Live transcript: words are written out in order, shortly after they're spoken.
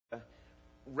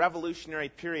revolutionary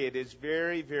period is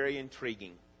very, very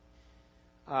intriguing.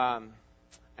 And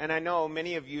I know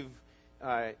many of you've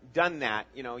done that.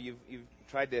 You know, you've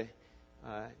tried to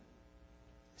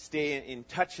stay in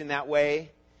touch in that way.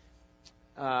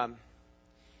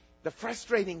 The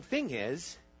frustrating thing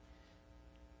is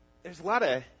there's a lot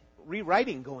of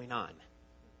rewriting going on.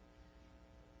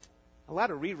 A lot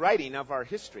of rewriting of our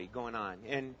history going on.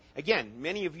 And again,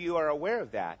 many of you are aware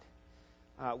of that.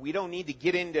 We don't need to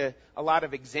get into a lot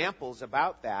of examples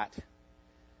about that.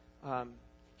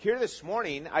 Here this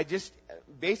morning, I just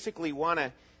basically want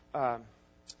to,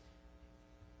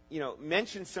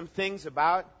 mention some things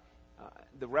about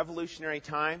the revolutionary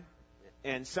time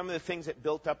and some of the things that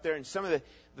built up there and some of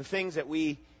the things that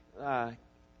we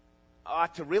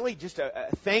ought to really just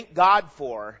thank God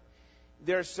for.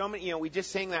 There's so many, we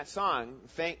just sang that song,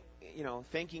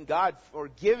 thanking God for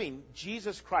giving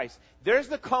Jesus Christ. There's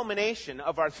the culmination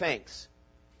of our thanks.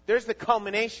 There's the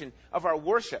culmination of our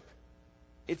worship.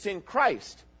 It's in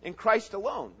Christ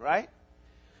alone, right?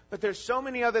 But there's so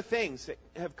many other things that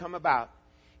have come about.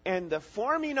 And the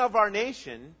forming of our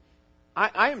nation,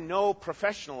 I am no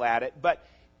professional at it, but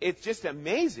it's just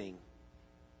amazing,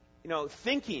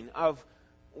 thinking of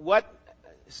what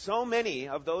so many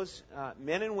of those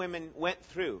men and women went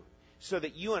through so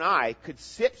that you and I could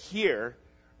sit here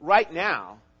right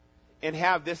now and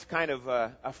have this kind of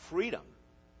a freedom.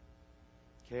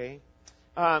 Okay?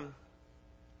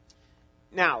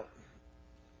 Now,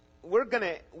 we're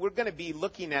gonna be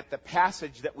looking at the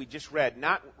passage that we just read,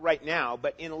 not right now,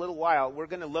 but in a little while. We're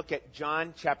going to look at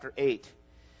John chapter 8.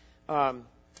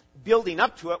 Building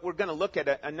up to it, we're going to look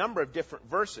at a number of different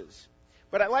verses.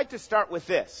 But I'd like to start with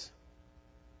this.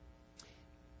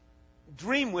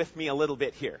 Dream with me a little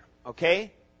bit here,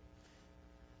 okay?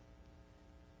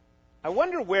 I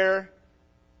wonder where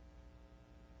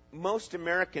most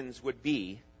Americans would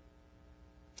be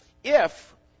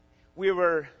if we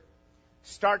were,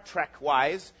 Star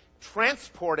Trek-wise,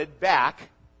 transported back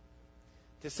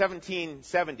to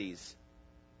 1770s.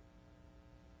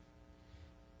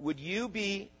 Would you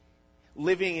be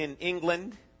living in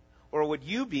England, or would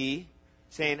you be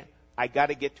saying, I got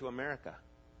to get to America?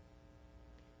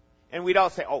 And we'd all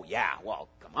say, oh, yeah, well,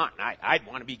 come on, I'd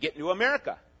want to be getting to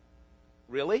America.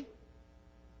 Really?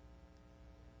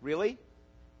 Really?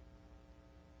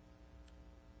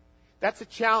 That's a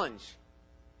challenge.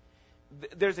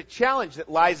 There's a challenge that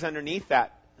lies underneath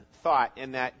that thought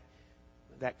and that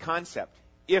concept,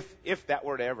 if that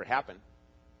were to ever happen.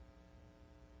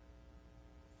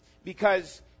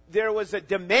 Because there was a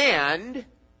demand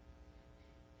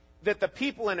that the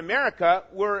people in America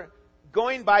were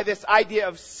going by this idea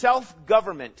of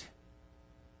self-government.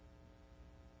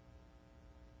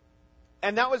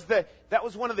 And that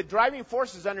was one of the driving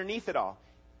forces underneath it all,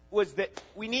 was that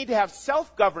we need to have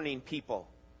self-governing people.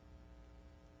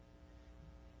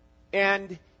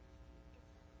 And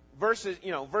versus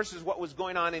what was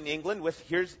going on in England with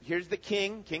here's the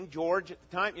King George at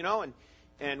the time,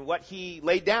 and what he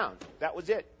laid down. That was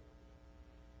it.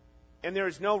 And there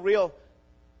is no real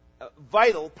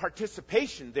vital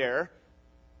participation there.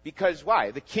 Because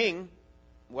why? The king,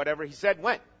 whatever he said,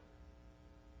 went.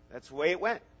 That's the way it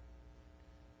went.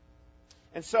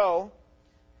 And so,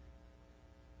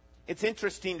 it's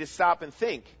interesting to stop and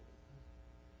think.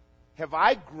 Have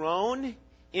I grown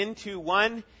into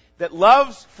one that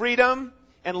loves freedom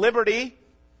and liberty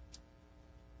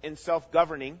and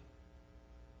self-governing?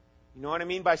 You know what I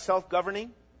mean by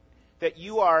self-governing? That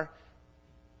you're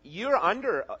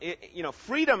under,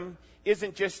 freedom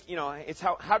isn't just, it's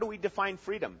how do we define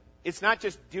freedom? It's not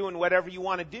just doing whatever you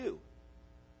want to do.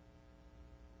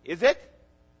 Is it?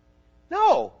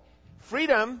 No.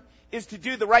 Freedom is to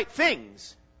do the right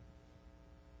things.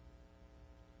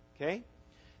 Okay?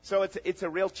 So it's a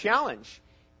real challenge.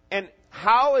 And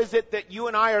how is it that you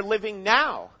and I are living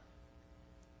now?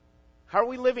 How are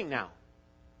we living now?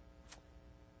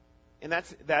 And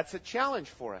that's a challenge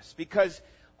for us, because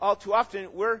all too often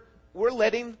we're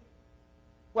letting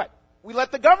what? We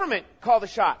let the government call the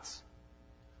shots.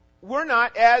 We're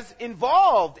not as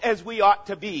involved as we ought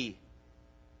to be.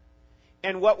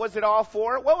 And what was it all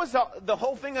for? What was the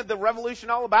whole thing of the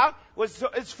revolution all about?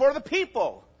 It's for the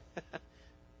people.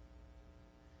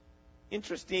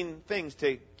 Interesting things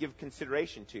to give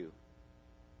consideration to.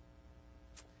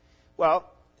 Well,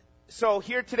 so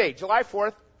here today, July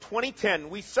 4th, 2010,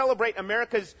 we celebrate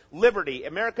America's liberty,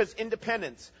 America's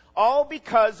independence, all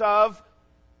because of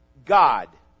God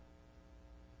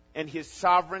and His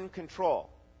sovereign control.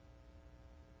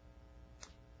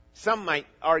 Some might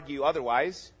argue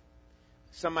otherwise.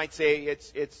 Some might say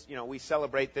it's we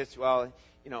celebrate this,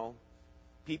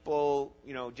 people,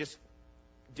 just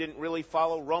didn't really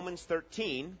follow Romans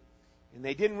 13, and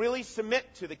they didn't really submit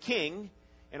to the king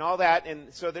and all that.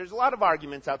 And so there's a lot of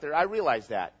arguments out there. I realize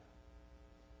that.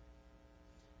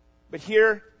 But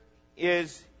here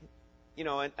is,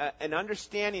 an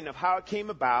understanding of how it came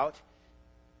about,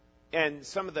 and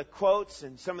some of the quotes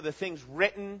and some of the things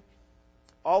written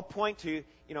all point to,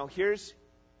 here's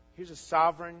a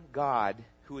sovereign God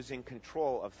who is in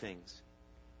control of things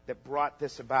that brought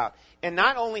this about. And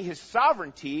not only his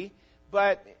sovereignty,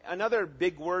 but another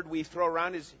big word we throw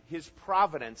around is his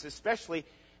providence, especially,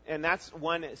 and that's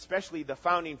one especially the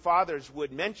founding fathers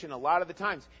would mention a lot of the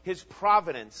times, his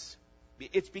providence.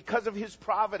 It's because of his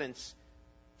providence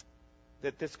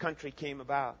that this country came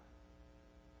about.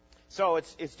 So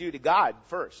it's due to God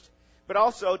first, but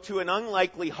also to an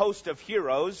unlikely host of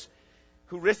heroes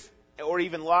who risked or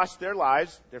even lost their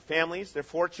lives, their families, their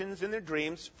fortunes, and their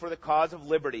dreams for the cause of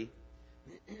liberty.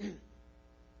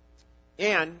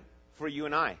 And for you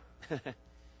and I,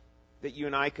 that you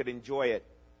and I could enjoy it.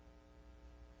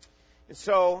 And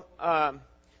so,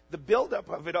 the buildup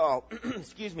of it all,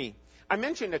 excuse me, I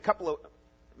mentioned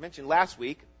last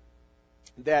week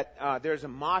that there's a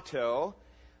motto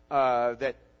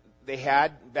that they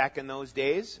had back in those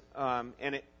days,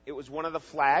 and it was one of the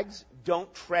flags,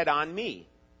 "Don't tread on me."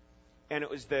 And it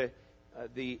was the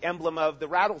emblem of the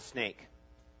rattlesnake.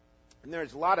 And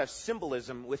there's a lot of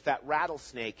symbolism with that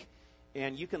rattlesnake,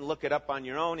 and you can look it up on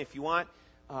your own if you want.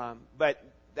 But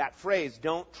that phrase,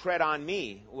 "Don't tread on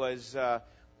me," was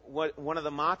one of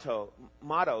the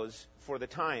mottos for the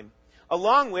time.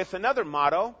 Along with another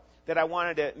motto that I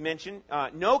wanted to mention,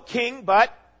 "No king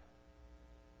but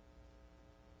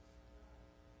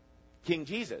King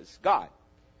Jesus, God."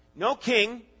 No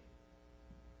king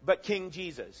but King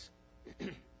Jesus.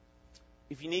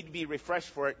 If you need to be refreshed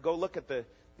for it, go look at the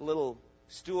little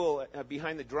stool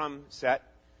behind the drum set.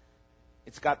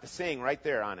 It's got the saying right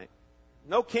there on it.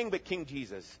 No king but King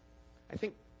Jesus. I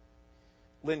think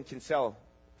Lynn Kinsell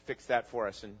fixed that for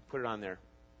us and put it on there.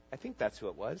 I think that's who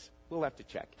it was. We'll have to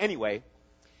check. Anyway,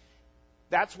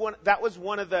 that was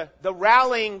one of the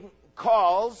rallying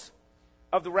calls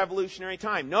of the revolutionary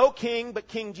time. No king but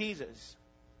King Jesus.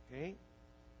 Okay?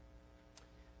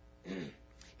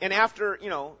 And after,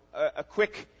 a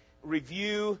quick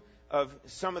review of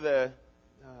some of the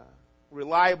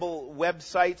reliable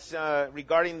websites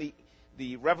regarding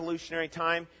the revolutionary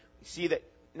time, you see that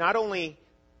not only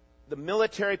the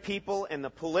military people and the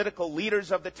political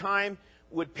leaders of the time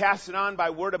would pass it on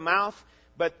by word of mouth,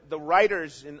 but the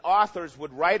writers and authors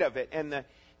would write of it, and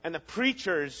the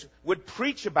preachers would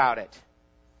preach about it.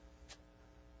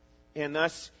 And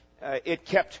thus, it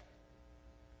kept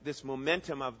this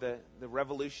momentum of the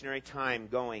revolutionary time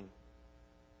going.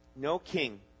 No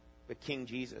king but King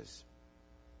Jesus.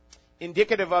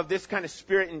 Indicative of this kind of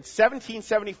spirit, in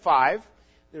 1775,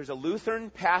 there's a Lutheran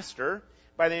pastor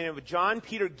by the name of John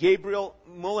Peter Gabriel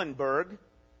Muhlenberg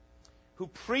who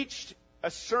preached a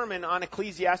sermon on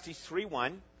Ecclesiastes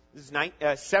 3:1. This is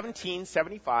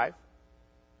 1775.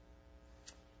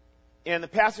 And the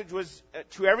passage was,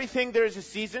 "To everything there is a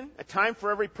season, a time for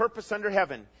every purpose under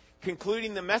heaven."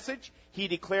 Concluding the message, he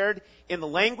declared, in the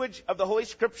language of the Holy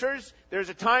Scriptures, there's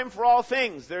a time for all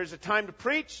things. There's a time to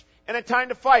preach and a time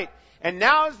to fight. And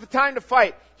now is the time to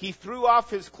fight. He threw off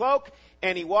his cloak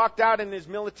and he walked out in his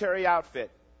military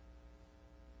outfit.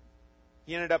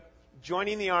 He ended up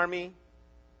joining the army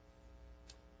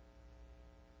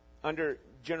under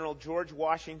General George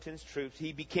Washington's troops.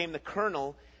 He became the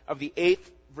colonel of the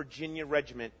 8th Virginia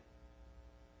Regiment.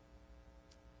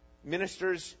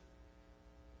 Ministers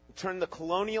turned the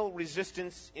colonial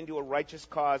resistance into a righteous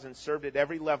cause and served at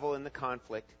every level in the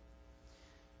conflict.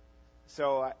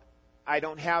 So I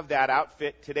don't have that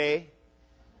outfit today.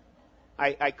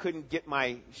 I couldn't get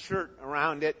my shirt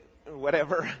around it or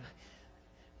whatever,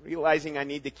 realizing I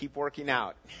need to keep working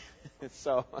out.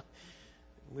 So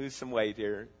lose some weight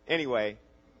here. Anyway,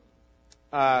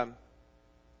 not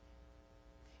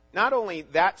only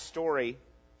that story,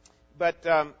 but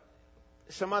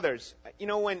some others.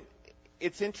 When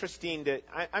it's interesting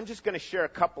I'm just going to share a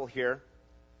couple here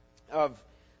of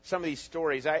some of these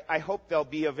stories. I hope they'll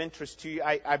be of interest to you.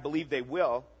 I believe they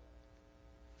will.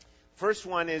 First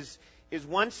one is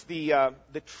once the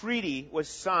treaty was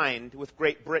signed with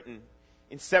Great Britain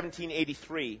in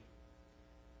 1783.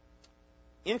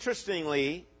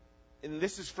 Interestingly, and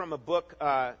this is from a book,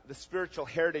 The Spiritual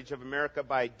Heritage of America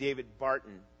by David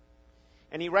Barton.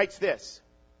 And he writes this.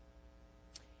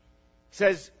 He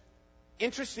says,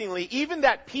 interestingly, even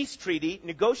that peace treaty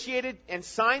negotiated and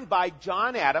signed by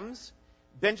John Adams,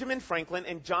 Benjamin Franklin,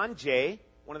 and John Jay,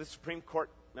 one of the Supreme Court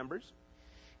members,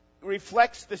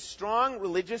 reflects the strong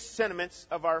religious sentiments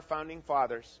of our founding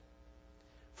fathers.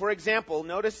 For example,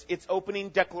 notice its opening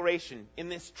declaration. In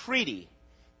this treaty,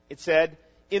 it said,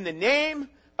 "In the name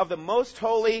of the most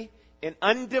holy and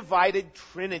undivided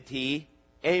Trinity,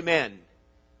 amen."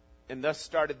 And thus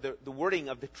started the wording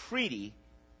of the treaty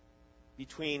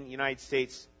between the United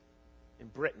States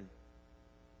and Britain.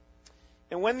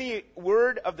 And when the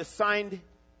word of the signed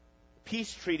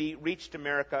peace treaty reached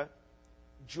America,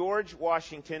 George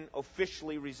Washington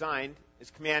officially resigned as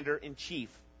commander-in-chief.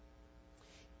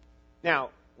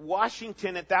 Now,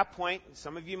 Washington at that point,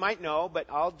 some of you might know, but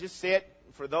I'll just say it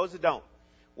for those that don't.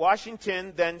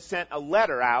 Washington then sent a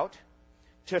letter out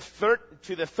to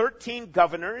the 13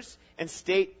 governors and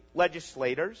state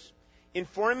legislators,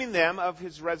 informing them of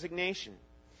his resignation.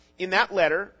 In that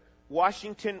letter,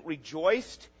 Washington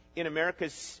rejoiced in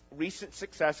America's recent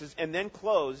successes and then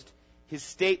closed his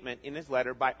statement in his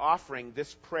letter by offering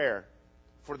this prayer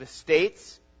for the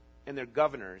states and their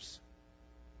governors.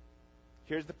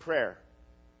 Here's the prayer.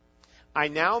 "I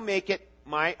now make it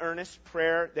my earnest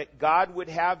prayer that God would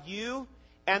have you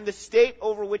and the state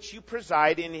over which you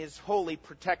preside in his holy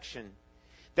protection,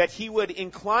 that he would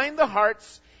incline the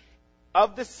hearts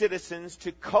of the citizens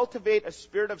to cultivate a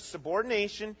spirit of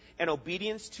subordination and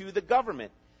obedience to the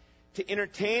government, to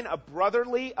entertain a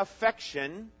brotherly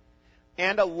affection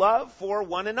and a love for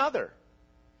one another,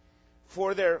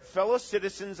 for their fellow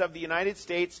citizens of the United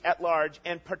States at large,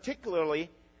 and particularly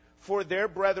for their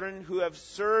brethren who have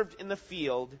served in the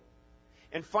field.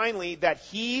 And finally, that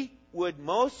he would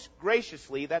most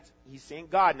graciously," he's saying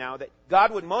God now, "that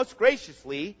God would most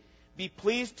graciously be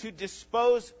pleased to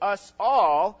dispose us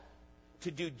all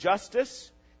to do justice,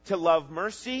 to love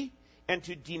mercy, and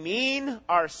to demean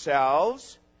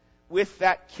ourselves with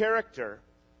that character,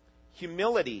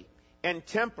 humility, and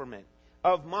temperament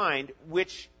of mind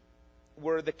which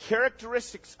were the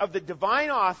characteristics of the divine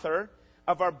author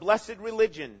of our blessed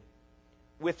religion,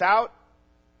 without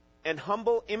an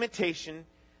humble imitation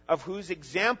of whose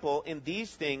example in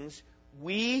these things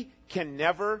we can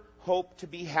never hope to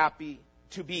be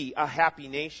a happy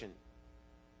nation."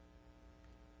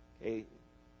 Okay,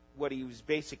 what he was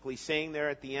basically saying there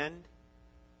at the end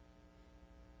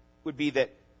would be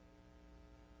that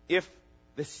if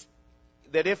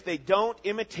they don't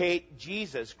imitate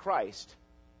Jesus Christ,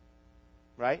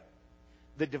 right,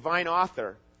 the divine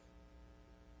author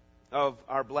of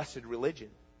our blessed religion,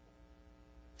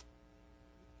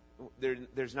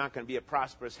 there's not going to be a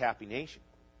prosperous, happy nation.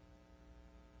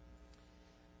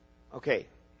 Okay.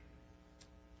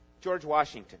 George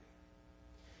Washington.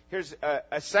 Here's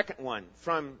a second one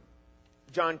from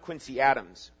John Quincy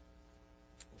Adams.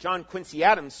 John Quincy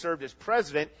Adams served as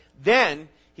president. Then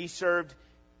he served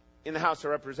in the House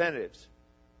of Representatives.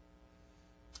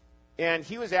 And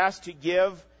he was asked to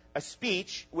give a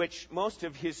speech, which most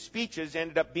of his speeches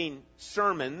ended up being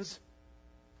sermons.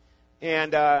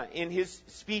 And in his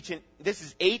speech, this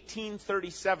is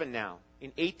 1837 now.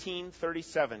 In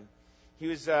 1837, he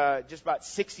was just about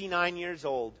 69 years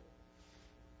old.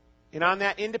 And on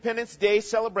that Independence Day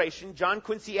celebration, John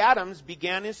Quincy Adams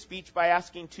began his speech by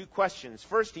asking two questions.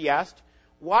 First, he asked,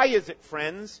 "Why is it,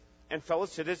 friends and fellow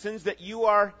citizens, that you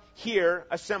are here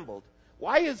assembled?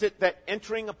 Why is it that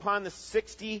entering upon the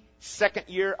 62nd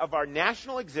year of our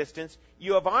national existence,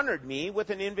 you have honored me with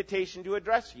an invitation to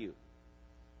address you?"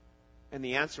 And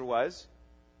the answer was,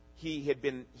 he had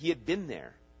been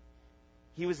there.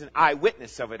 He was an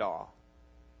eyewitness of it all.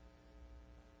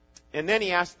 And then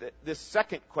he asked this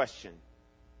second question.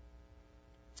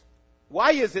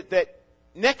 "Why is it that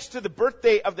next to the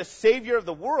birthday of the Savior of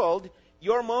the world,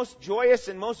 your most joyous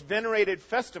and most venerated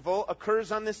festival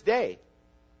occurs on this day?"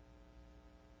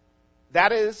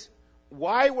 That is,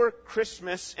 why were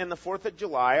Christmas and the 4th of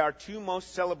July our two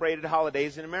most celebrated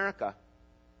holidays in America?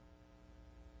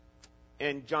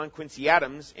 And John Quincy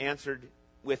Adams answered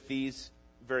with these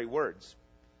very words.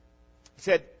 He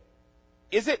said,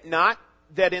 "Is it not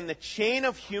that in the chain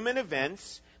of human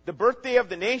events, the birthday of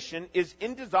the nation is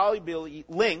indissolubly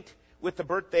linked with the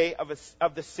birthday of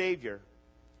the Savior?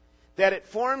 That it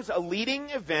forms a leading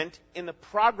event in the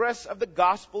progress of the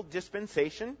gospel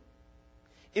dispensation?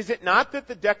 Is it not that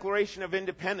the Declaration of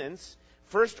Independence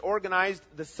first organized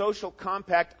the social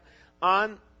compact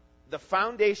on the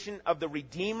foundation of the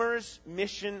Redeemer's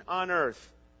mission on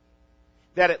earth?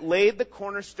 That it laid the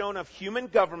cornerstone of human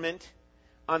government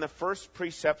on the first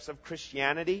precepts of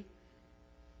Christianity?"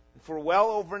 And for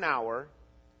well over an hour,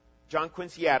 John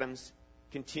Quincy Adams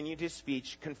continued his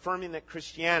speech, confirming that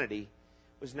Christianity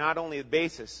was not only the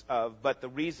basis of, but the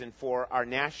reason for our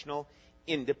national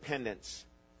independence.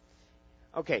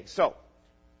 Okay, so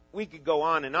we could go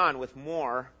on and on with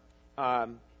more.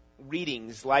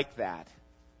 readings like that.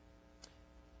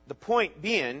 The point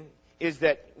being is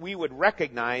that we would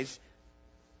recognize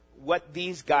what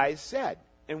these guys said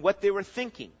and what they were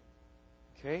thinking.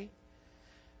 Okay?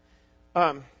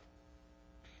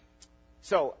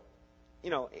 So,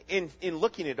 in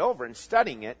looking it over and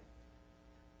studying it,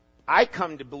 I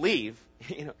come to believe,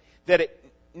 that it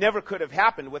never could have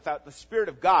happened without the Spirit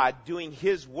of God doing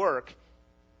His work,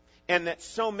 and that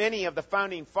so many of the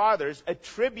founding fathers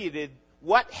attributed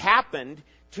what happened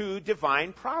to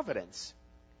divine providence,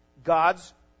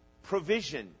 God's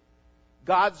provision,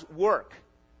 God's work.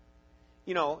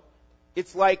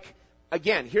 It's like,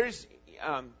 again, here's,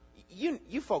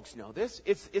 you folks know this,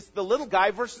 it's the little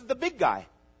guy versus the big guy.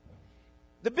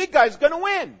 The big guy's going to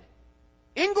win.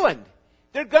 England,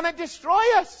 they're going to destroy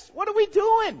us. What are we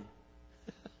doing?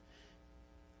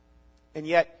 And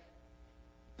yet,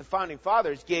 the founding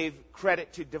fathers gave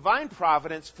credit to divine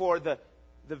providence for the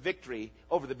victory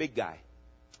over the big guy.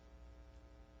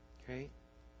 Okay?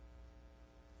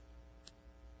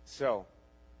 So,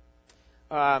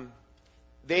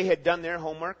 they had done their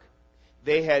homework.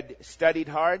 They had studied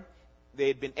hard. They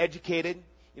had been educated.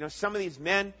 Some of these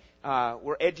men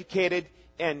were educated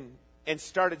and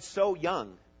started so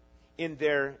young in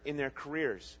their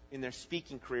careers, in their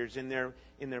speaking careers, in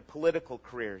their political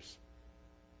careers.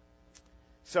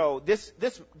 So this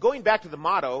going back to the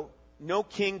motto, no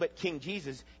king but King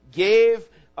Jesus, gave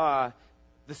the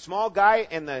small guy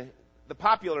and the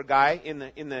popular guy in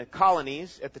the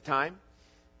colonies at the time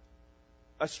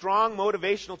a strong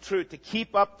motivational truth to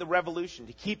keep up the revolution,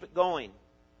 to keep it going.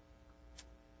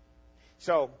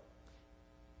 So,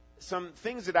 some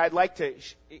things that I'd like to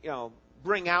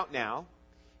bring out now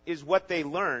is what they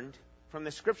learned from the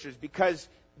Scriptures, because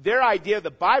their idea of the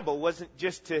Bible wasn't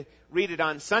just to read it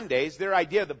on Sundays. Their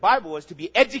idea of the Bible was to be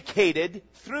educated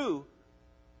through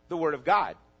the Word of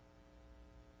God.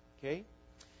 Okay?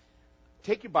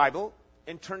 Take your Bible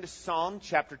and turn to Psalm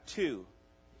chapter 2.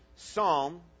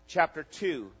 Psalm chapter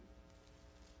 2.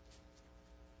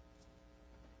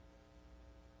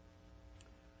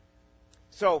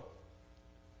 So,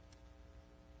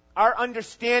 our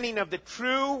understanding of the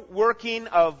true working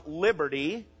of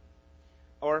liberty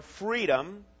or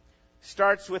freedom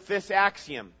starts with this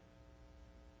axiom.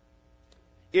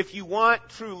 If you want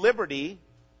true liberty,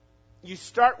 you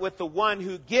start with the one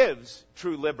who gives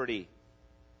true liberty.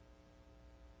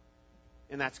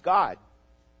 And that's God.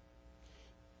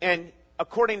 And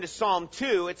according to Psalm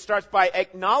 2, it starts by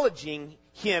acknowledging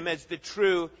Him as the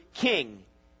true King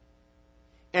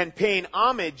and paying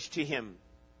homage to Him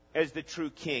as the true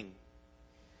King.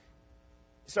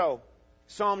 So,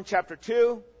 Psalm chapter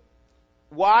 2,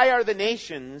 why are the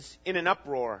nations in an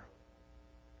uproar?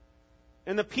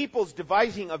 And the peoples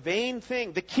devising a vain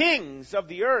thing. The kings of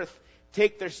the earth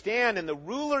take their stand, and the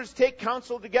rulers take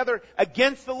counsel together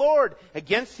against the Lord,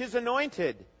 against His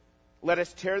anointed. Let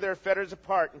us tear their fetters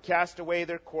apart and cast away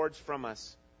their cords from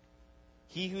us.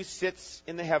 He who sits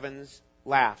in the heavens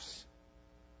laughs.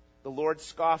 The Lord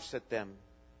scoffs at them.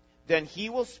 Then He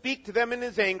will speak to them in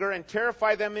His anger and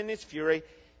terrify them in His fury.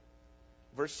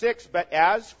 Verse 6, but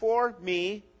as for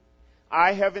me,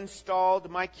 I have installed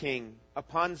my King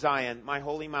upon Zion, my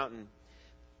holy mountain.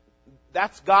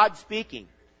 That's God speaking.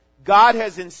 God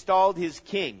has installed His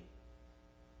King.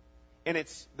 And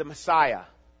it's the Messiah.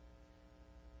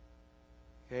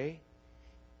 Okay?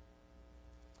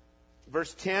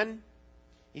 Verse 10,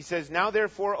 he says, now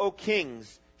therefore, O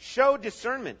kings, show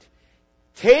discernment.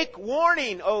 Take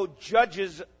warning, O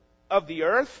judges of the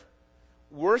earth.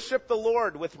 Worship the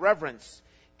Lord with reverence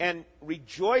and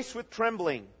rejoice with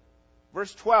trembling.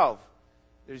 Verse 12.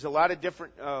 There's a lot of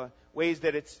different ways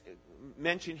that it's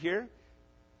mentioned here.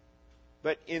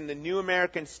 But in the New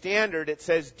American Standard, it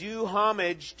says, do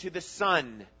homage to the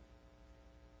Son.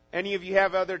 Any of you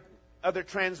have other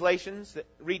translations that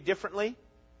read differently?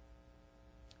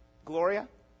 Gloria?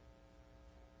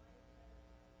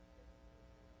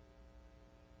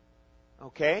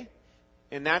 Okay.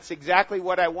 And that's exactly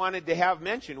what I wanted to have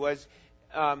mentioned was,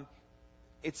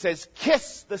 it says,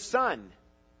 kiss the Son.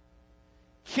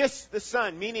 Kiss the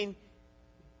Son, meaning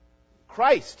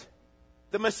Christ,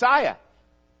 the Messiah.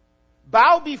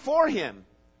 Bow before Him.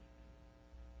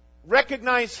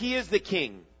 Recognize He is the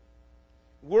King.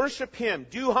 Worship Him.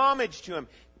 Do homage to Him.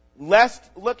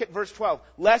 Look at verse 12.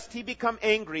 Lest He become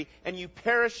angry and you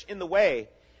perish in the way.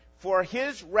 For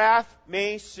His wrath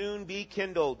may soon be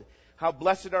kindled. How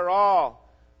blessed are all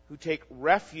who take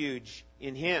refuge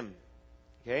in Him.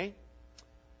 Okay?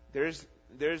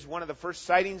 There's one of the first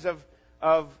sightings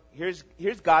of here's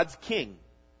God's King.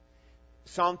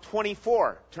 Psalm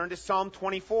 24. Turn to Psalm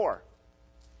 24.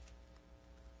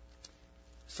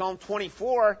 Psalm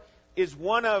 24 is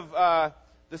one of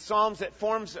the Psalms that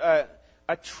forms a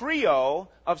trio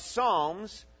of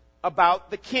Psalms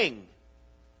about the king.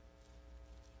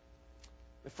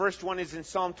 The first one is in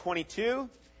Psalm 22,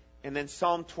 and then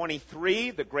Psalm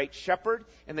 23, the great shepherd,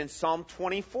 and then Psalm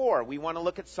 24. We want to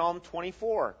look at Psalm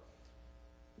 24.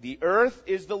 The earth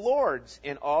is the Lord's,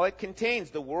 and all it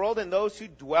contains, the world and those who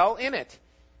dwell in it.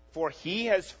 For he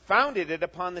has founded it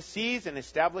upon the seas and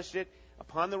established it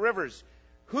upon the rivers.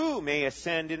 Who may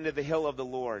ascend into the hill of the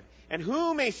Lord? And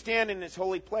who may stand in his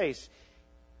holy place?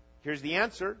 Here's the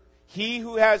answer. He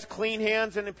who has clean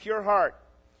hands and a pure heart,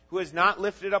 who has not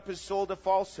lifted up his soul to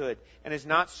falsehood, and has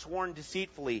not sworn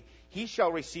deceitfully, he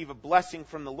shall receive a blessing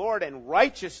from the Lord and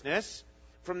righteousness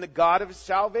from the God of his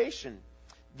salvation.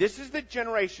 This is the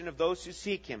generation of those who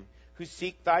seek him, who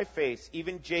seek thy face,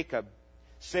 even Jacob.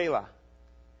 Selah.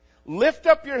 Lift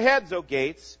up your heads, O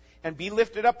gates, and be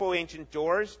lifted up, O ancient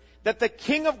doors, that the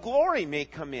King of glory may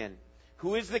come in.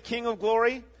 Who is the King of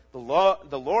glory? The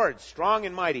Lord, strong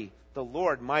and mighty, the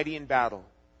Lord, mighty in battle.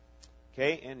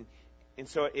 Okay, and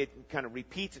so it kind of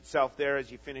repeats itself there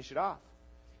as you finish it off.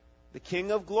 The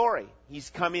King of glory, he's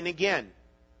coming again.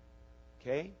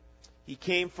 Okay, he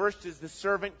came first as the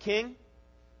servant king.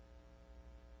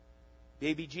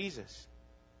 Baby Jesus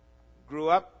grew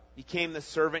up, became the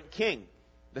servant king,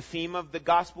 the theme of the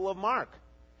Gospel of Mark.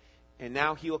 And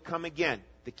now he will come again,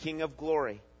 the King of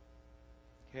glory.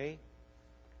 Okay?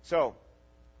 So,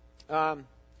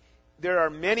 there are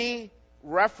many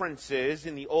references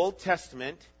in the Old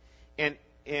Testament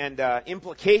and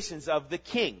implications of the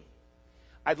king.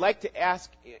 I'd like to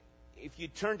ask, if you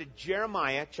turn to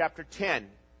Jeremiah chapter 10.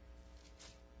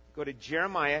 Go to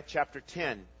Jeremiah chapter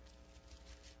 10.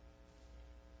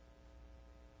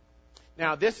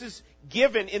 Now, this is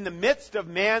given in the midst of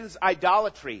man's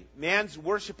idolatry, man's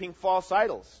worshiping false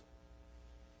idols.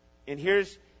 And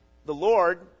here's the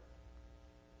Lord,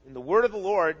 and the word of the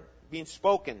Lord being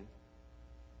spoken.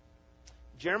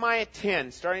 Jeremiah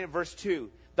 10, starting at verse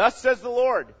 2. Thus says the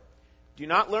Lord, do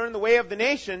not learn the way of the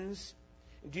nations,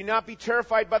 and do not be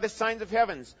terrified by the signs of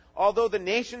heavens, although the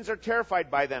nations are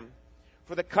terrified by them.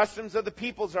 For the customs of the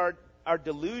peoples are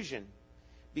delusion,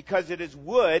 because it is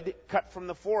wood cut from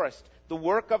the forest, the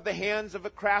work of the hands of a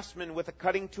craftsman with a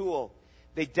cutting tool.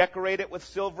 They decorate it with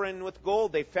silver and with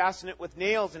gold. They fasten it with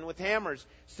nails and with hammers,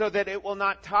 so that it will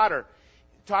not totter.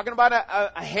 Talking about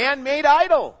a handmade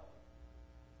idol.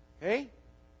 Okay?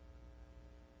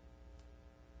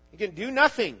 You can do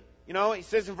nothing. You know, he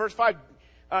says in verse 5,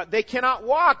 they cannot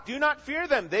walk. Do not fear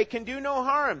them. They can do no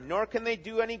harm, nor can they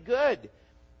do any good.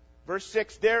 Verse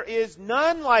 6, there is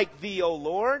none like thee, O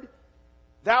Lord.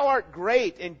 Thou art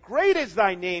great, and great is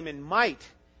thy name in might.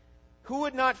 Who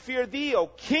would not fear thee, O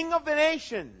King of the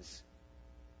nations?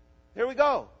 There we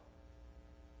go.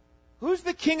 Who's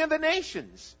the King of the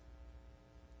nations?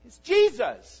 It's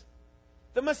Jesus,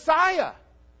 the Messiah,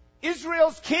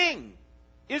 Israel's King,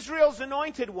 Israel's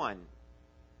anointed one.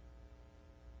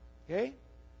 Okay?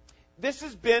 This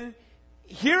has been,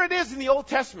 here it is in the Old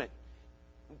Testament,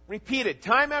 repeated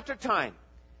time after time.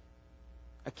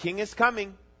 A king is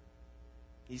coming.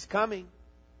 He's coming.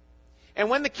 And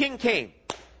when the king came,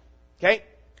 okay,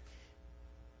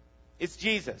 it's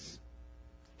Jesus.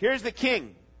 Here's the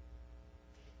king.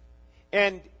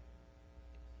 And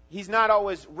he's not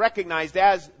always recognized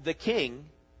as the king,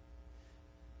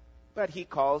 but he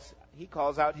calls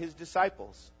out his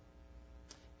disciples.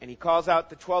 And he calls out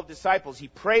the 12 disciples. He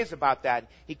prays about that.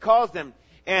 He calls them,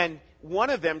 and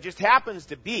one of them just happens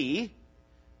to be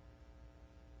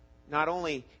not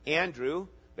only Andrew,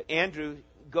 but Andrew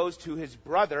goes to his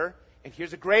brother, and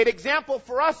here's a great example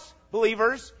for us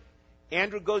believers.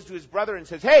 Andrew goes to his brother and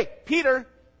says, hey, Peter,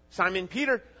 Simon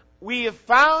Peter, we have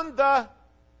found the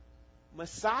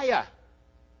Messiah.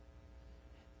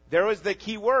 There was the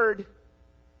key word.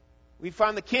 We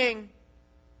found the king.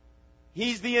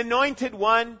 He's the anointed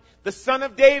one, the son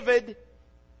of David.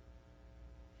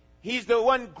 He's the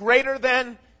one greater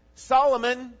than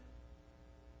Solomon.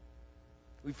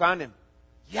 We found him.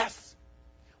 Yes.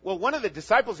 Well, one of the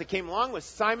disciples that came along was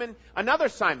Simon, another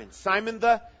Simon, Simon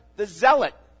the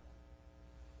Zealot.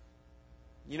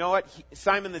 You know what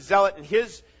Simon the Zealot and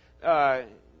his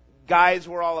guys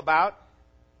were all about?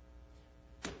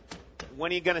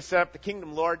 When are you going to set up the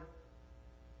kingdom, Lord?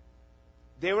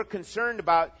 They were concerned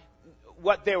about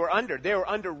what they were under. They were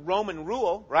under Roman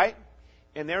rule, right?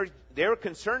 And they were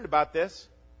concerned about this.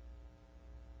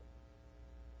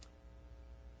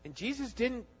 And Jesus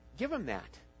didn't give them that.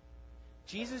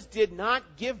 Jesus did not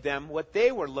give them what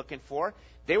they were looking for.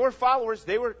 They were followers.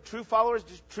 They were true followers,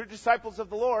 true disciples of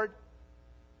the Lord.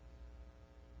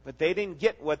 But they didn't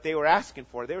get what they were asking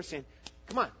for. They were saying,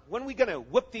 Come on, when are we going to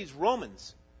whip these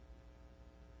Romans?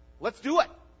 Let's do it.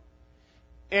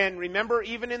 And remember,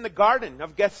 even in the Garden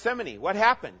of Gethsemane, what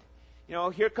happened?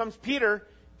 Here comes Peter.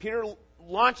 Peter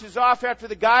launches off after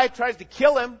the guy, tries to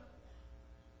kill him.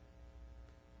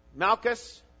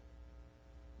 Malchus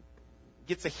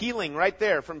gets a healing right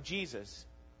there from Jesus.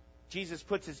 Jesus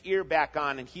puts his ear back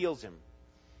on and heals him.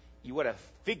 You would have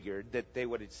figured that they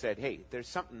would have said, hey, there's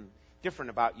something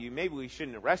different about you. Maybe we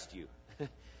shouldn't arrest you.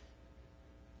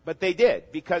 But they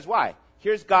did. Because why?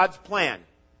 Here's God's plan.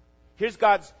 Here's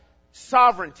God's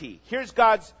sovereignty. Here's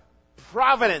God's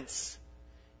providence.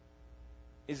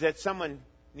 Is that someone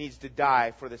needs to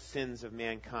die for the sins of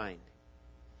mankind.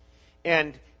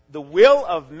 And the will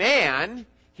of man,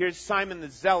 here's Simon the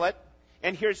Zealot,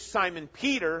 and here's Simon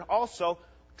Peter also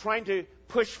trying to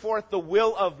push forth the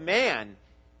will of man.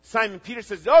 Simon Peter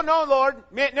says, oh no, Lord,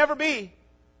 may it never be.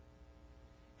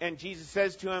 And Jesus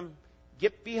says to him,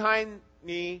 get behind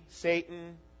me,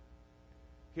 Satan.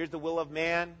 Here's the will of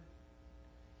man.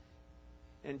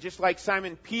 And just like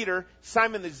Simon Peter,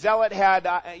 Simon the Zealot had,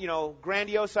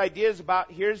 grandiose ideas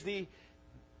about,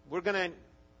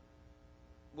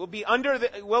 we'll be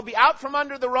out from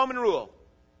under the Roman rule.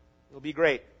 It'll be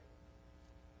great.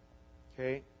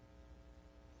 Okay?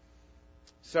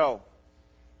 So,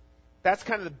 that's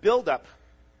kind of the build-up.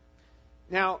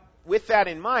 Now, with that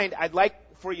in mind, I'd like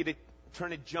for you to turn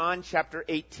to John chapter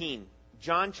 18.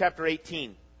 John chapter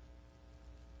 18.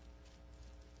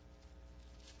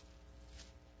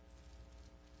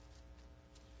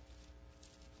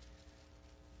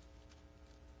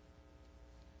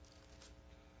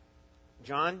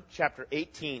 John chapter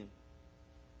 18.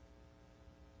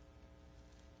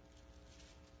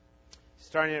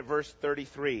 Starting at verse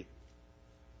 33.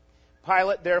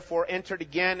 Pilate therefore entered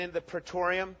again into the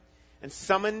praetorium and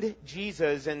summoned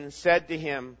Jesus and said to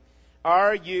him,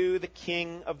 are you the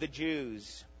king of the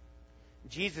Jews?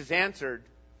 Jesus answered,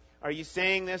 are you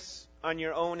saying this on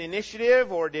your own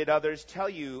initiative, or did others tell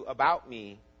you about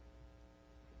me?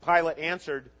 Pilate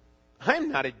answered, I'm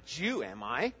not a Jew, am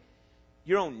I?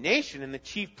 Your own nation and the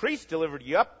chief priests delivered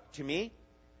you up to me.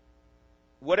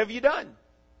 What have you done?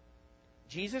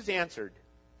 Jesus answered,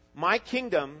 my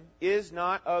kingdom is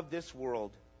not of this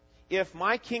world. If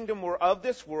my kingdom were of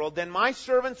this world, then my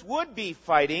servants would be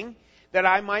fighting that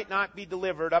I might not be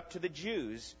delivered up to the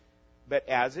Jews. But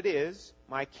as it is,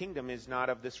 my kingdom is not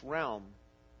of this realm.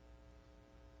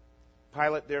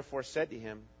 Pilate therefore said to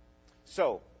him,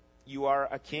 so, you are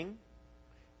a king?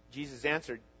 Jesus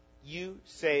answered, you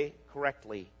say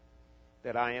correctly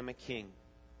that I am a king.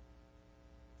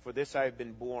 For this I have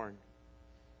been born,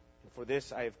 and for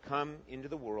this I have come into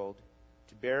the world,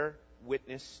 to bear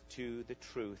witness to the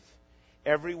truth.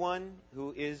 Everyone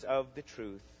who is of the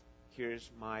truth hears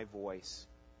my voice.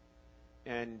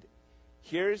 And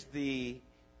here's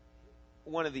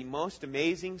one of the most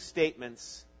amazing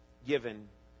statements given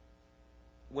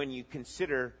when you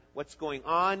consider what's going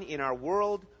on in our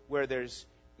world, where there's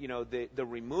the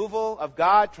removal of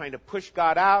God, trying to push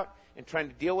God out and trying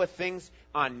to deal with things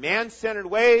on man-centered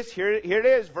ways. Here it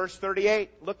is, verse 38.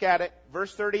 Look at it.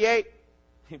 Verse 38.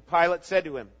 Pilate said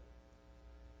to him,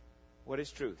 what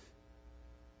is truth?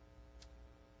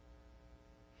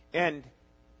 And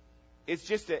it's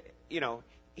just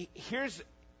here's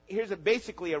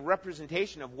basically a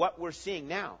representation of what we're seeing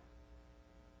now.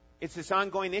 It's this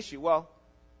ongoing issue. Well,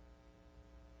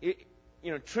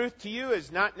 truth to you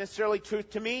is not necessarily truth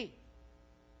to me.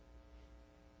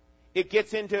 It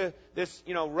gets into this,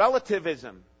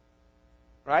 relativism,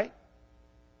 right?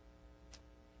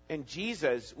 And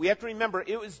Jesus, we have to remember,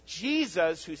 it was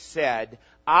Jesus who said,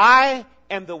 I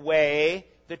am the way,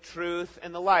 the truth,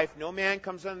 and the life. No man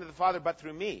comes unto the Father but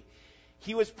through me.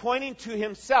 He was pointing to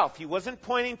himself. He wasn't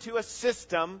pointing to a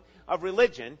system of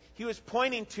religion. He was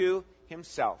pointing to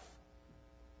himself.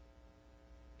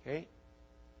 Okay?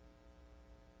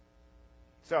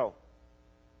 So,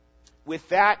 with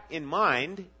that in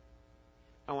mind,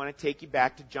 I want to take you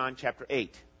back to John chapter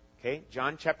 8. Okay?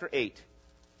 John chapter 8.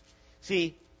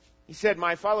 See, he said,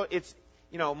 my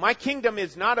kingdom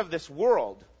is not of this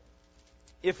world.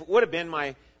 If it would have been,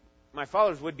 my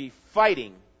followers would be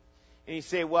fighting. And you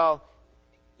say, well,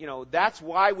 that's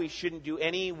why we shouldn't do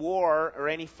any war or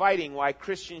any fighting, why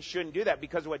Christians shouldn't do that,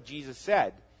 because of what Jesus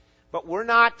said. But we're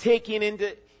not taking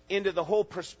into the whole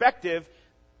perspective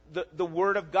the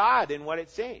Word of God and what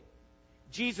it's saying.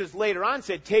 Jesus later on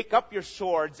said, take up your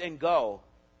swords and go.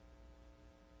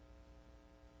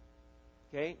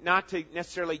 Okay? Not to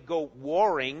necessarily go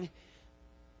warring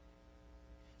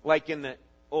like in the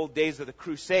old days of the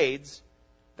Crusades.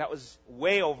 That was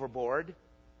way overboard.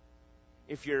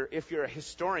 if you're a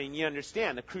historian, you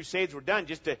understand the Crusades were done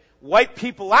just to wipe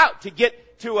people out, to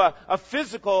get to a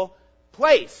physical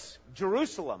place,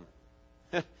 Jerusalem.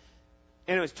 And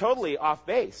it was totally off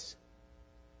base.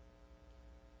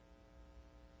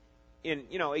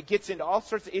 It gets into all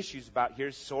sorts of issues about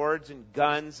here's swords and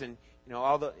guns and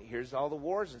here's all the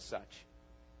wars and such.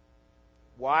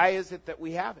 Why is it that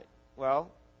we have it?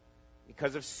 Well,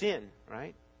 because of sin,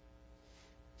 right?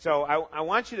 So I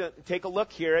want you to take a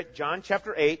look here at John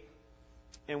chapter 8,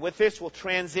 and with this we'll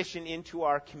transition into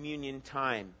our communion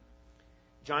time.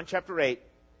 John chapter 8,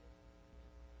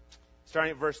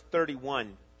 starting at verse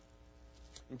 31.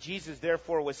 And Jesus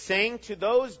therefore was saying to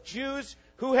those Jews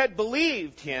who had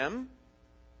believed him,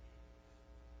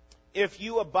 if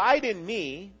you abide in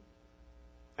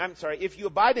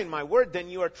my word, then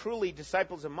you are truly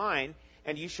disciples of mine,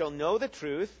 and you shall know the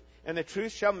truth, and the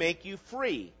truth shall make you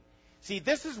free. See,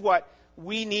 this is what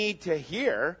we need to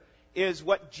hear, is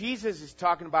what Jesus is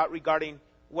talking about regarding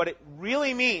what it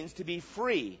really means to be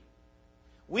free.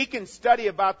 We can study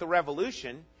about the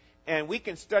Revolution, and we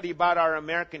can study about our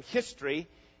American history,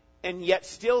 and yet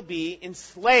still be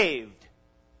enslaved.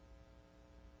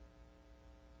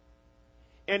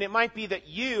 And it might be that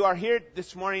you are here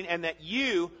this morning and that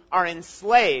you are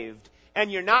enslaved,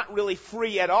 and you're not really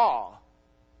free at all.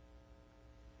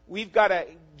 We've got to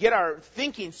get our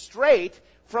thinking straight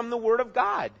from the Word of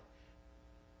God.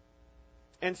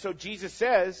 And so Jesus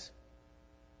says,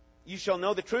 you shall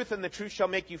know the truth, and the truth shall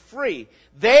make you free.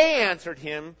 They answered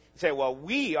him and say, well,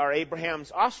 we are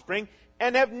Abraham's offspring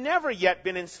and have never yet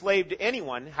been enslaved to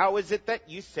anyone. How is it that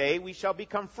you say we shall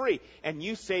become free? And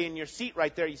you say in your seat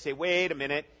right there, you say, wait a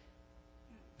minute.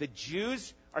 The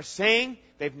Jews are saying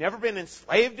they've never been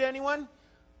enslaved to anyone?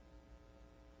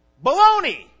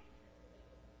 Baloney!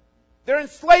 They're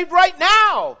enslaved right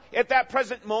now at that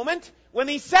present moment. When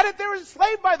he said it, they were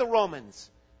enslaved by the Romans.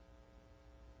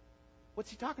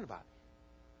 What's he talking about?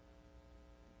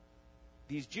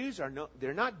 These Jews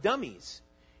they're not dummies.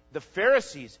 The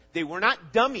Pharisees, they were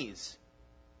not dummies.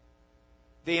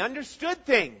 They understood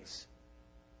things.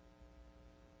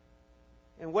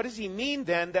 And what does he mean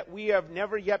then that we have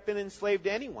never yet been enslaved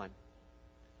to anyone?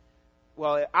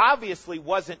 Well, it obviously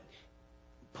wasn't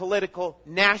political,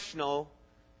 national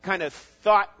kind of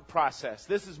thought process.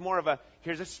 This is more of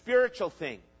here's a spiritual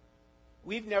thing.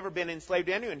 We've never been enslaved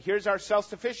to anyone. Here's our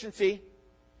self-sufficiency.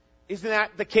 Isn't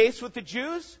that the case with the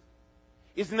Jews?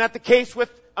 Isn't that the case with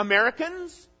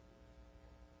Americans?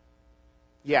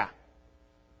 Yeah.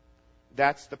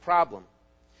 That's the problem.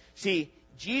 See,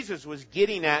 Jesus was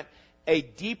getting at a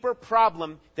deeper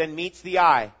problem than meets the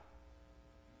eye.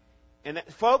 And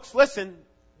folks, listen,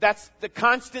 that's the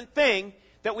constant thing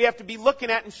that we have to be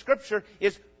looking at in Scripture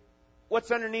is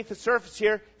what's underneath the surface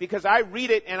here, because I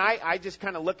read it and I just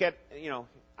kind of look at,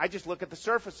 I just look at the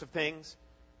surface of things.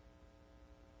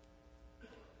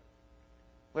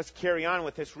 Let's carry on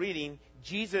with this reading.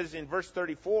 Jesus in verse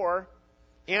 34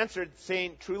 answered,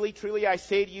 saying, truly, truly, I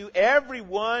say to you,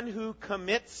 everyone who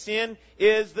commits sin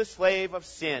is the slave of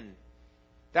sin.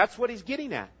 That's what he's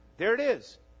getting at. There it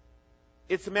is.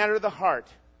 It's a matter of the heart.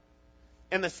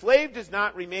 And the slave does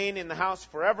not remain in the house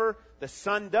forever. The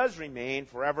Son does remain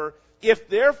forever. If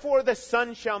therefore the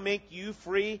Son shall make you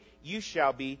free, you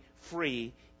shall be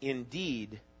free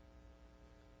indeed.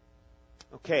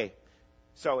 Okay,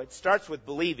 so it starts with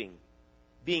believing,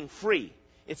 being free.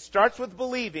 It starts with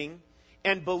believing,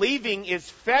 and believing is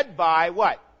fed by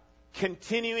what?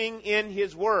 Continuing in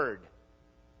His Word.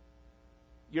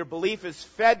 Your belief is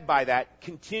fed by that,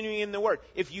 continuing in the Word.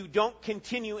 If you don't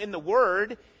continue in the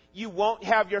Word, you won't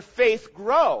have your faith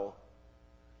grow.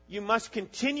 You must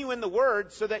continue in the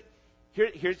Word so that,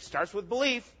 here it starts with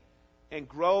belief, and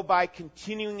grow by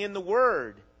continuing in the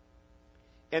Word.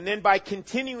 And then by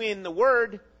continuing in the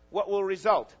Word, what will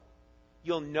result?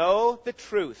 You'll know the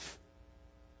truth.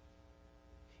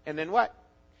 And then what?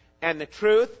 And the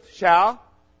truth shall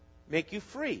make you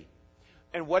free.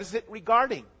 And what is it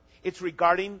regarding? It's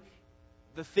regarding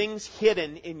the things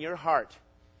hidden in your heart.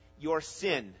 Your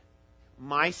sin.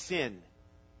 My sin.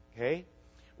 Okay?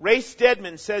 Ray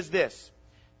Stedman says this.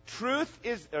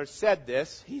 Said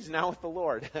this. He's now with the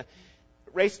Lord.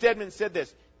 Ray Stedman said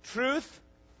this. Truth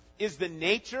is the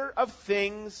nature of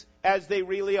things as they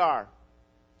really are.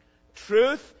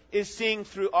 Truth is seeing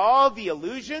through all the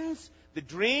illusions, the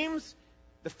dreams,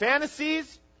 the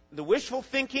fantasies, the wishful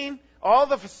thinking, all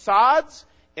the facades,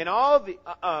 and all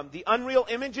the unreal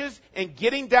images, and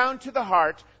getting down to the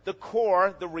heart, the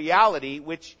core, the reality,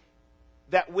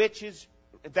 that which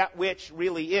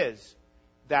really is.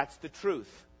 That's the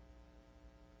truth.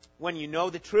 When you know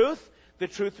the truth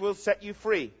will set you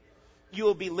free. you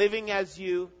will be living as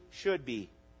you should be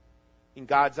in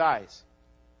God's eyes.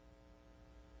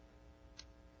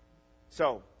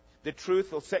 So, the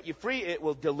truth will set you free. It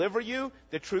will deliver you.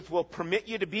 The truth will permit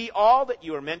you to be all that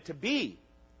you are meant to be.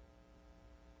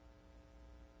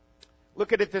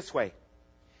 Look at it this way.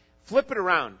 Flip it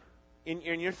around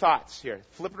in your thoughts here.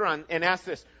 Flip it around and ask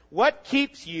this. What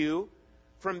keeps you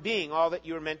from being all that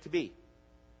you are meant to be?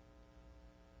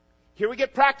 Here we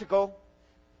get practical.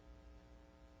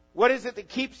 What is it that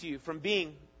keeps you from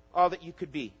being all that you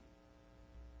could be?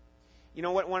 You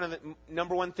know what one of the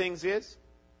number one things is?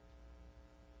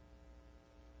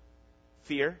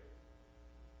 Fear.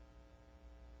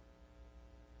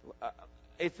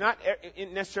 It's not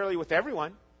necessarily with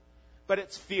everyone, but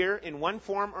it's fear in one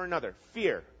form or another.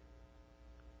 Fear.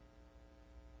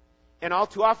 And all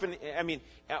too often,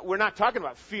 we're not talking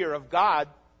about fear of God,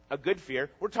 a good fear.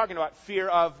 We're talking about fear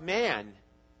of man.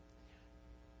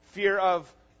 Fear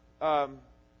of, I'm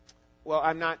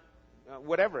not,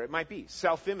 whatever it might be,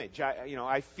 self-image.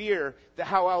 I fear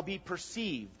how I'll be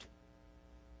perceived.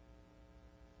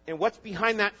 And what's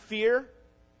behind that fear?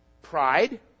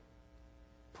 Pride.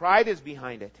 Pride is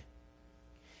behind it.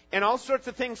 And all sorts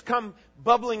of things come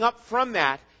bubbling up from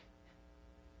that.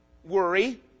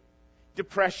 Worry,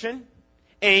 depression,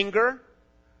 anger.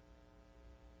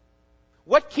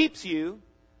 What keeps you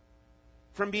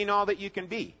from being all that you can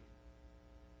be?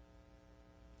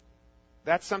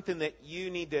 That's something that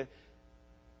you need to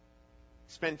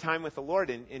spend time with the Lord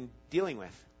in dealing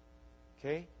with.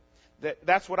 Okay?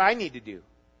 That's what I need to do.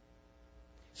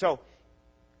 So,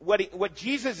 what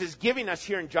Jesus is giving us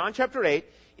here in John chapter 8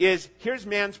 is, here's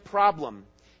man's problem.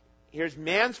 Here's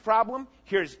man's problem,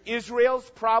 here's Israel's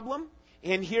problem,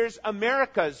 and here's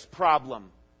America's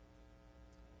problem.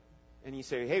 And you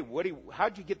say, hey,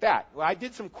 how'd you get that? Well, I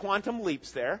did some quantum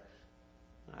leaps there.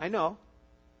 I know.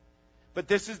 But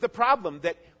this is the problem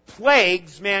that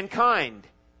plagues mankind,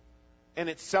 and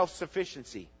it's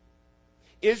self-sufficiency.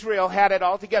 Israel had it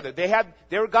all together. They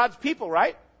were God's people,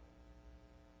 right?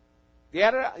 They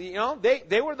had it,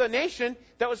 they were the nation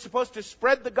that was supposed to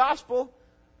spread the gospel,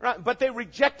 right? But they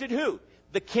rejected who?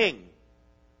 The king.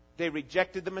 They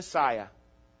rejected the Messiah.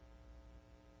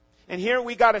 And here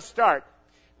we got to start.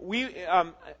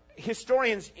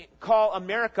 Historians call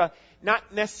America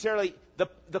not necessarily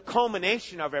the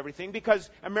culmination of everything, because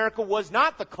America was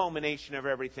not the culmination of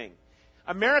everything.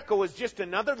 America was just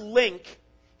another link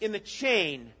in the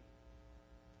chain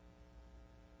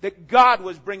that God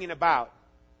was bringing about.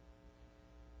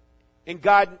 And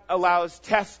God allows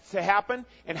tests to happen.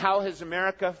 And how has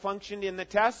America functioned in the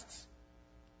tests?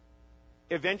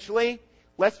 Eventually,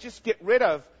 let's just get rid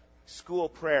of school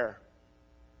prayer.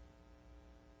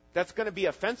 That's going to be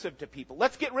offensive to people.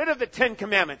 Let's get rid of the 10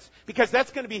 Commandments, because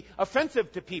that's going to be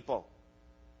offensive to people.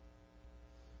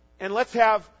 And let's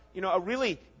have, a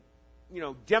really,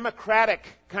 democratic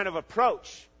kind of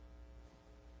approach.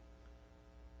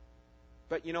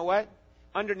 But you know what?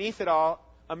 Underneath it all,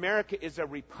 America is a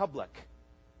republic.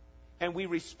 And we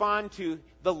respond to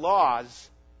the laws.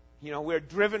 We're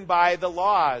driven by the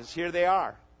laws. Here they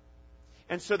are.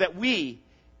 And so that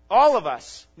all of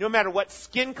us, no matter what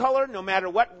skin color, no matter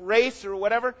what race or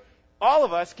whatever, all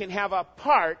of us can have a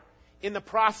part in the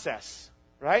process,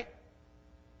 right?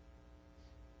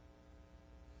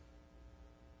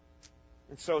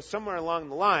 And so somewhere along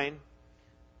the line,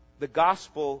 the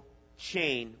gospel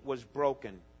chain was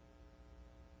broken.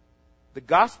 The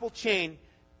gospel chain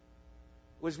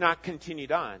was not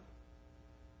continued on.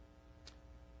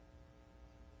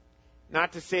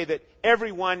 Not to say that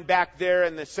everyone back there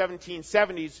in the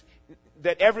 1770s,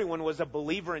 that everyone was a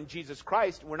believer in Jesus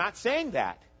Christ. We're not saying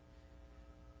that.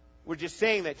 We're just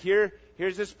saying that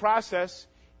here's this process.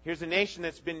 Here's a nation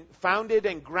that's been founded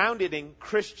and grounded in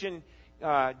Christian,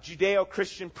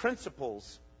 Judeo-Christian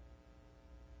principles.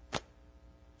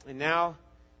 And now,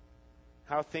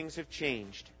 how things have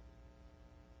changed.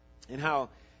 And how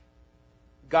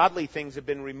godly things have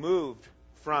been removed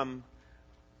from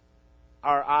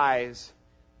our eyes.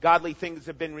 Godly things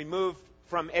have been removed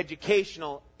from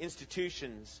educational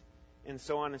institutions, and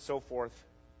so on and so forth.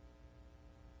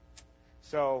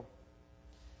 So,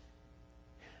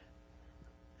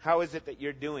 how is it that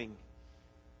you're doing,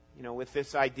 with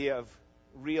this idea of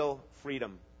real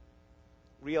freedom,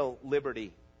 real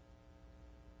liberty?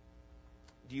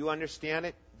 Do you understand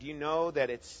it? Do you know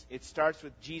that it starts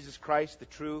with Jesus Christ, the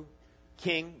true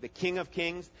King, the King of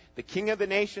Kings, the King of the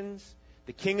nations,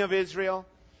 the King of Israel?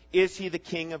 Is He the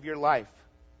King of your life?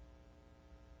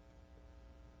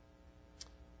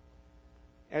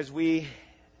 As we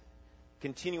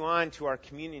continue on to our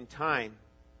communion time,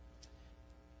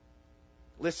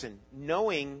 listen,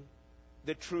 knowing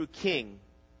the true king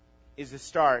is the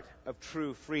start of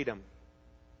true freedom.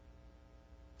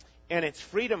 And it's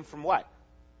freedom from what?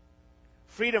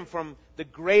 Freedom from the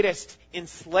greatest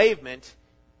enslavement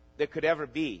that could ever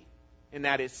be, and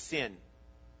that is sin.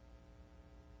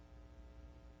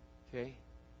 Okay?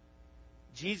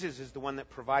 Jesus is the one that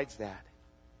provides that.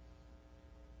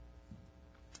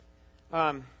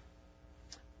 I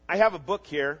have a book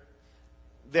here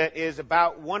that is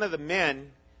about one of the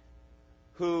men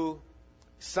who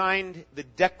signed the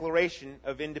Declaration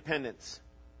of Independence.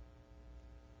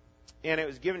 And it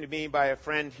was given to me by a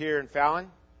friend here in Fallon.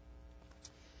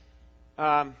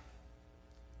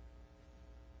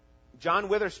 John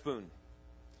Witherspoon.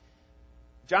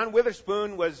 John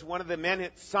Witherspoon was one of the men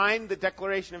that signed the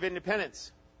Declaration of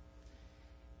Independence.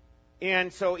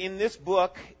 And so in this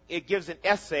book, it gives an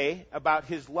essay about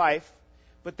his life,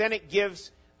 but then it gives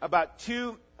about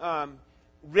 2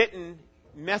 written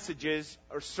messages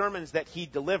or sermons that he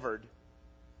delivered.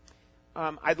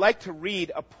 I'd like to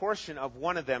read a portion of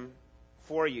one of them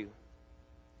for you.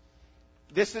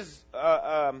 This is,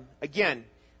 again,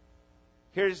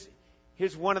 here's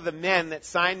one of the men that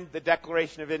signed the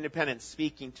Declaration of Independence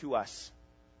speaking to us.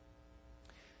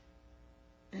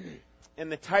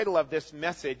 And the title of this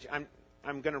message,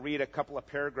 I'm going to read a couple of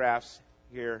paragraphs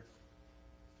here.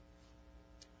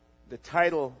 The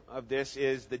title of this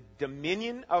is The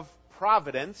Dominion of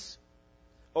Providence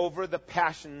Over the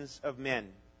Passions of Men.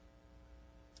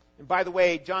 And by the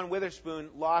way, John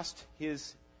Witherspoon lost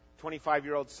his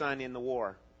 25-year-old son in the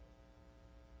war,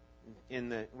 in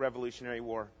the Revolutionary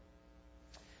War.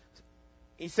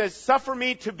 He says, "Suffer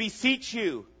me to beseech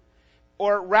you,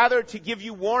 or rather to give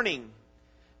you warning,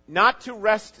 not to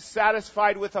rest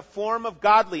satisfied with a form of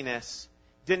godliness,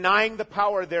 denying the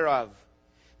power thereof.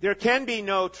 There can be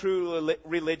no true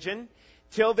religion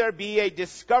till there be a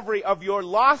discovery of your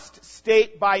lost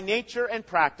state by nature and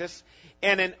practice,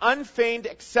 and an unfeigned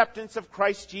acceptance of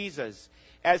Christ Jesus,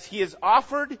 as he is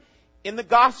offered in the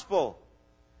gospel.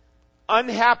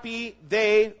 Unhappy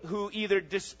they who either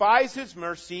despise his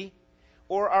mercy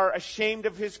or are ashamed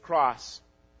of his cross.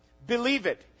 Believe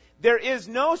it. There is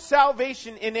no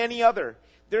salvation in any other.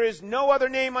 There is no other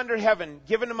name under heaven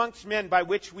given amongst men by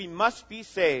which we must be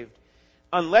saved,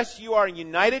 unless you are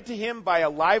united to him by a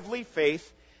lively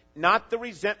faith, not the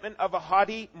resentment of a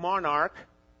haughty monarch,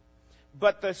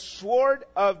 but the sword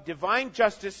of divine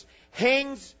justice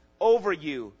hangs over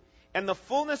you, and the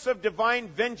fullness of divine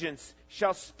vengeance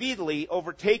shall speedily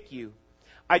overtake you.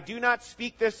 I do not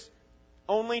speak this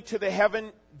only to the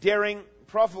heaven-daring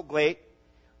profligate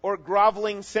or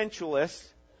groveling sensualist,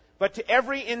 but to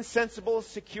every insensible,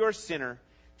 secure sinner,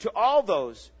 to all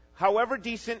those, however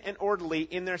decent and orderly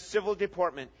in their civil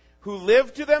deportment, who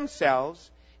live to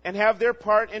themselves and have their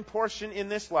part and portion in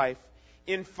this life.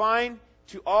 In fine,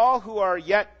 to all who are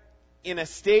yet in a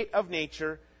state of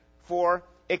nature, for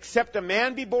except a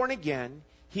man be born again,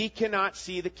 he cannot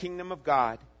see the kingdom of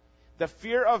God. The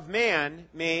fear of man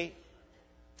may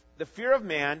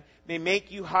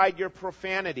make you hide your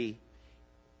profanity.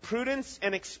 Prudence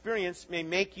and experience may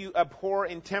make you abhor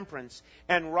intemperance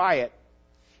and riot.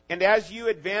 And as you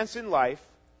advance in life,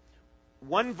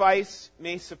 one vice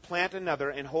may supplant another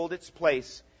and hold its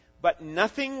place, but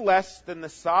nothing less than the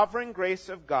sovereign grace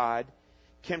of God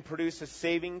can produce a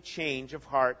saving change of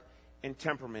heart and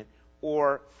temperament,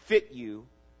 or fit you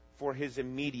for his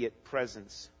immediate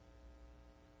presence.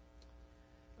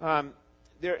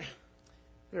 There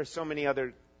are so many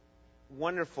other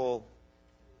wonderful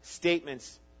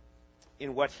statements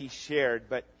in what he shared,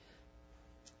 but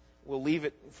we'll leave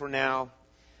it for now.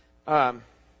 What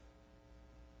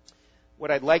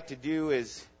I'd like to do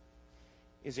is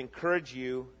encourage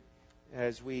you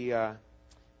as we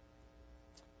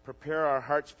prepare our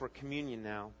hearts for communion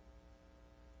now.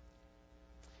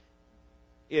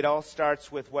 It all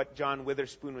starts with what John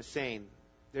Witherspoon was saying.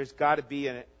 There's got to be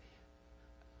an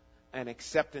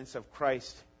acceptance of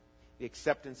Christ, the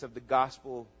acceptance of the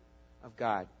gospel of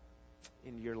God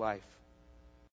in your life.